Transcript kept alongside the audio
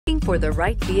for the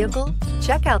right vehicle?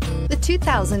 Check out the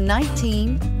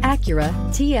 2019 Acura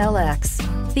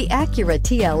TLX. The Acura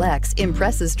TLX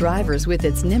impresses drivers with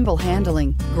its nimble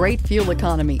handling, great fuel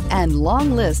economy, and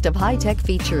long list of high-tech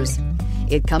features.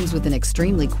 It comes with an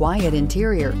extremely quiet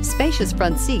interior, spacious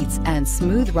front seats, and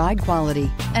smooth ride quality,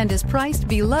 and is priced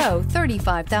below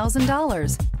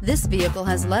 $35,000. This vehicle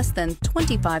has less than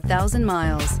 25,000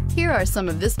 miles. Here are some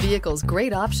of this vehicle's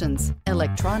great options: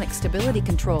 electronic stability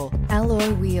control,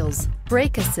 alloy wheels,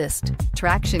 brake assist,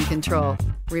 traction control,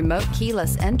 remote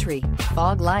keyless entry,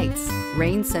 fog lights,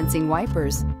 rain sensing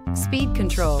wipers, speed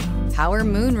control, power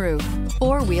moonroof,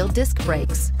 four-wheel disc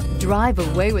brakes. Drive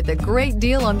away with a great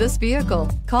deal on this vehicle.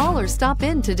 Call or stop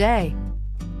in today.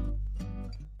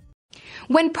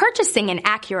 When purchasing an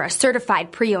Acura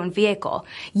certified pre-owned vehicle,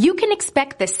 you can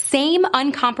expect the same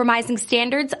uncompromising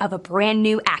standards of a brand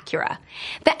new Acura.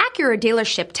 The Acura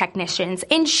dealership technicians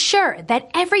ensure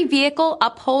that every vehicle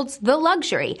upholds the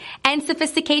luxury and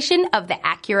sophistication of the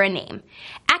Acura name.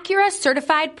 Acura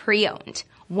certified pre-owned.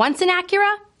 Once an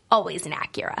Acura, always an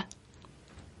Acura.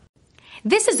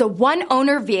 This is a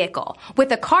one-owner vehicle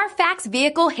with a Carfax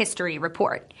Vehicle History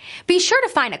Report. Be sure to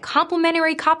find a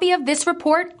complimentary copy of this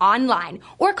report online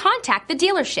or contact the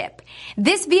dealership.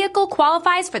 This vehicle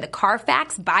qualifies for the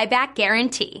Carfax Buyback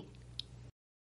Guarantee.